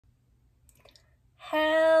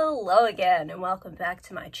Hello again and welcome back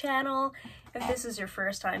to my channel. If this is your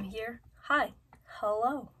first time here, hi,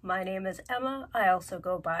 hello. My name is Emma. I also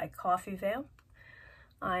go by Coffee Vamp.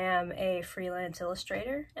 I am a freelance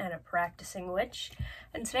illustrator and a practicing witch,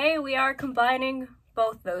 and today we are combining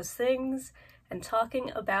both those things and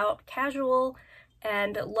talking about casual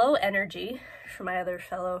and low energy, for my other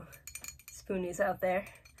fellow spoonies out there,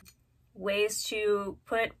 ways to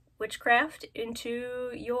put witchcraft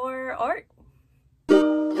into your art.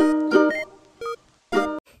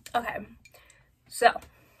 Okay, so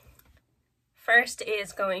first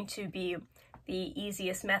is going to be the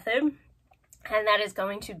easiest method, and that is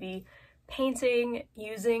going to be painting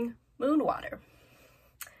using moon water.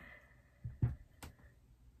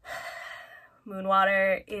 Moon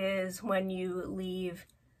water is when you leave,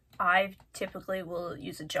 I typically will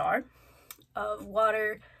use a jar of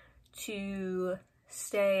water to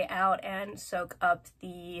stay out and soak up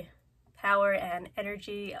the power and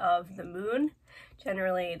energy of the moon.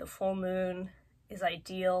 Generally, the full moon is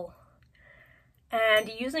ideal. And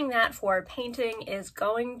using that for painting is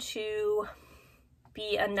going to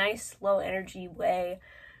be a nice low energy way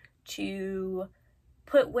to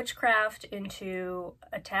put witchcraft into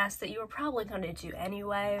a task that you were probably going to do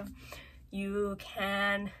anyway. You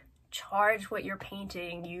can charge what you're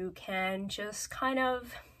painting. You can just kind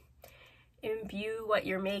of imbue what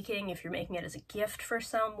you're making, if you're making it as a gift for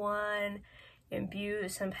someone, imbue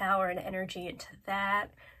some power and energy into that.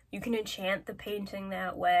 You can enchant the painting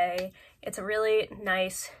that way. It's a really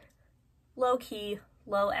nice, low-key,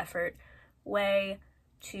 low-effort way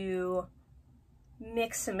to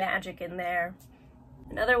mix some magic in there.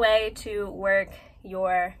 Another way to work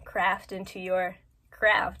your craft into your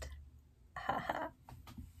craft.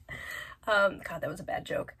 God, that was a bad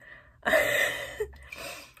joke.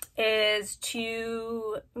 Is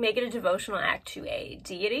to make it a devotional act to a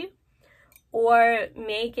deity, or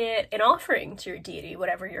make it an offering to your deity,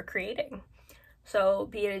 whatever you're creating. So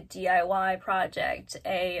be it a DIY project,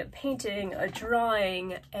 a painting, a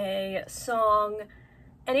drawing, a song,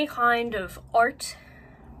 any kind of art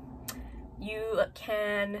you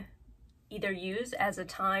can either use as a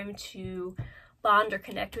time to bond or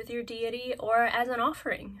connect with your deity, or as an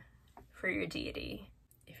offering for your deity.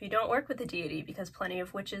 If you don't work with the deity, because plenty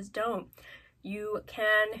of witches don't, you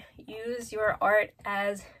can use your art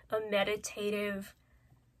as a meditative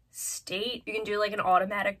state. You can do like an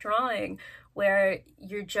automatic drawing where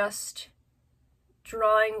you're just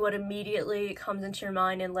drawing what immediately comes into your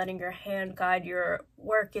mind and letting your hand guide your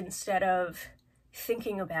work instead of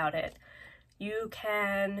thinking about it. You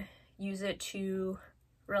can use it to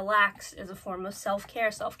relax as a form of self-care.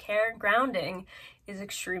 Self-care and grounding is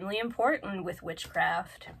extremely important with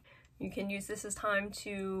witchcraft. You can use this as time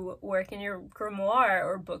to work in your grimoire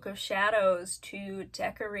or book of shadows, to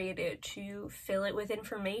decorate it, to fill it with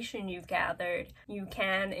information you've gathered. You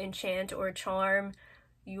can enchant or charm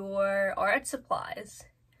your art supplies.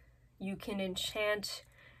 You can enchant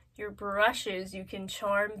your brushes. You can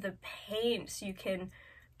charm the paints. You can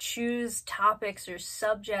choose topics or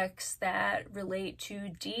subjects that relate to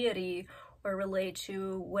deity or relate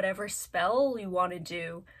to whatever spell you want to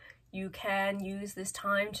do. You can use this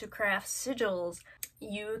time to craft sigils.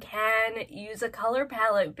 You can use a color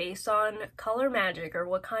palette based on color magic or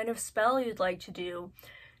what kind of spell you'd like to do.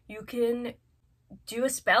 You can do a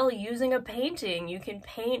spell using a painting. You can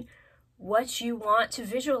paint what you want to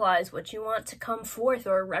visualize, what you want to come forth,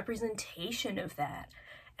 or a representation of that,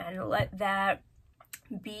 and let that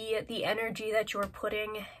be the energy that you're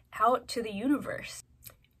putting out to the universe.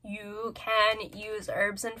 You can use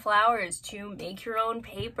herbs and flowers to make your own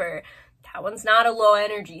paper. That one's not a low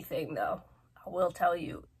energy thing though. I will tell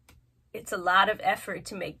you, it's a lot of effort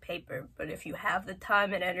to make paper, but if you have the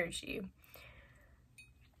time and energy,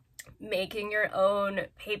 making your own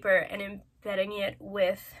paper and embedding it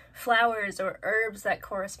with flowers or herbs that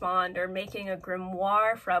correspond, or making a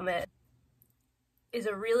grimoire from it, is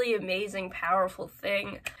a really amazing, powerful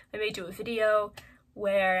thing. I may do a video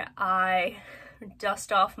where I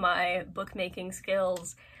dust off my bookmaking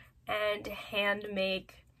skills and hand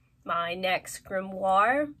make my next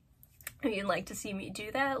grimoire. If you'd like to see me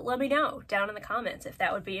do that, let me know down in the comments if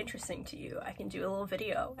that would be interesting to you. I can do a little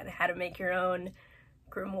video on how to make your own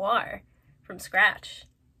grimoire from scratch.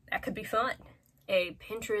 That could be fun. A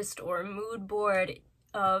Pinterest or mood board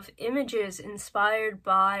of images inspired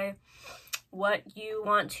by what you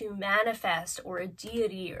want to manifest, or a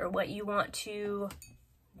deity, or what you want to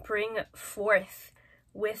bring forth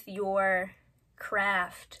with your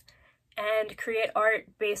craft, and create art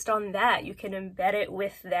based on that. You can embed it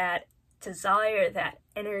with that desire, that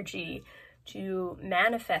energy, to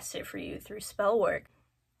manifest it for you through spell work.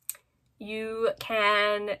 You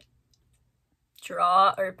can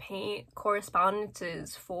draw or paint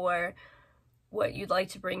correspondences for what you'd like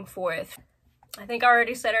to bring forth. I think I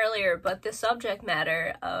already said earlier, but the subject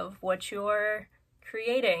matter of what you're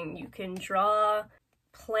creating, you can draw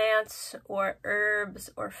plants or herbs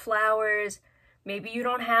or flowers. Maybe you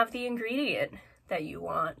don't have the ingredient that you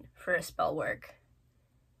want for a spell work.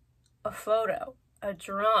 A photo, a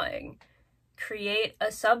drawing, create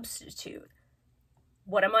a substitute.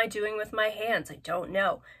 What am I doing with my hands? I don't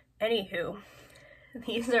know. Anywho,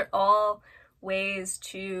 these are all ways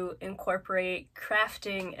to incorporate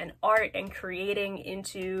crafting and art and creating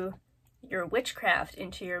into your witchcraft,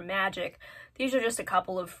 into your magic. These are just a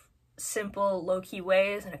couple of simple, low-key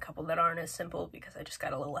ways, and a couple that aren't as simple because I just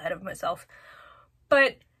got a little ahead of myself.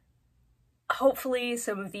 But hopefully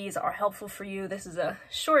some of these are helpful for you. This is a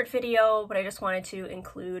short video, but I just wanted to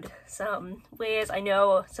include some ways. I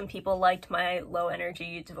know some people liked my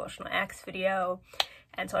low-energy devotional acts video,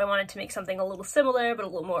 and so I wanted to make something a little similar, but a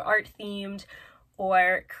little more art-themed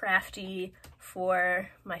or crafty for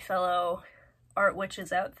my fellow art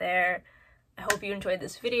witches out there. I hope you enjoyed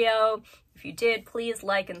this video. If you did, please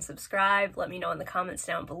like and subscribe. Let me know in the comments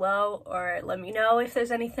down below, or let me know if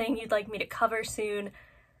there's anything you'd like me to cover soon.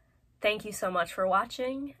 Thank you so much for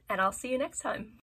watching, and I'll see you next time.